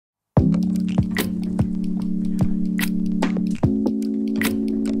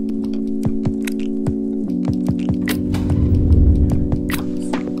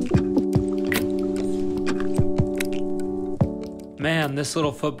Man, this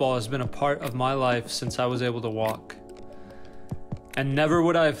little football has been a part of my life since I was able to walk. And never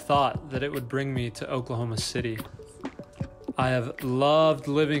would I have thought that it would bring me to Oklahoma City. I have loved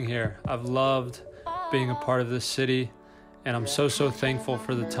living here. I've loved being a part of this city. And I'm so thankful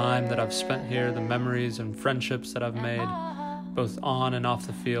for the time that I've spent here, the memories and friendships that I've made, both on and off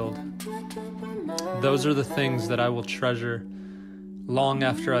the field. Those are the things that I will treasure long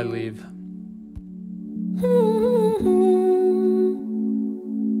after I leave.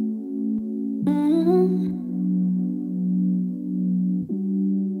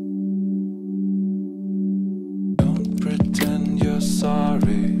 Don't pretend you're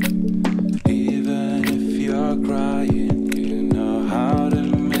sorry, even if you're crying. You know how to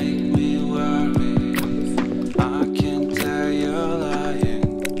make me worry. I can tell you're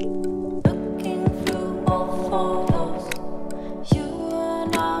lying. Looking through old photos, you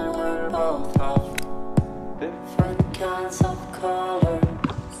and I were both of different kinds of colors.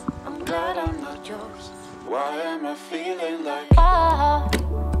 I'm glad I'm not yours. Why am I feeling like I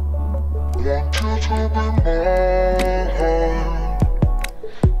want you to be mine?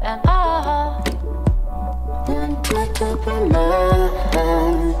 and I Want you to be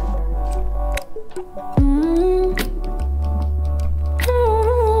mine?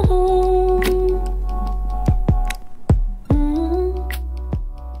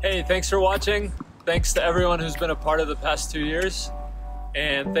 Hey, thanks for watching. Thanks to everyone who's been a part of the past 2 years.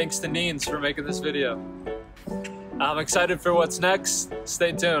 And thanks to Neens for making this video. I'm excited for what's next.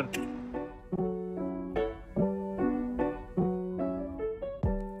 Stay tuned.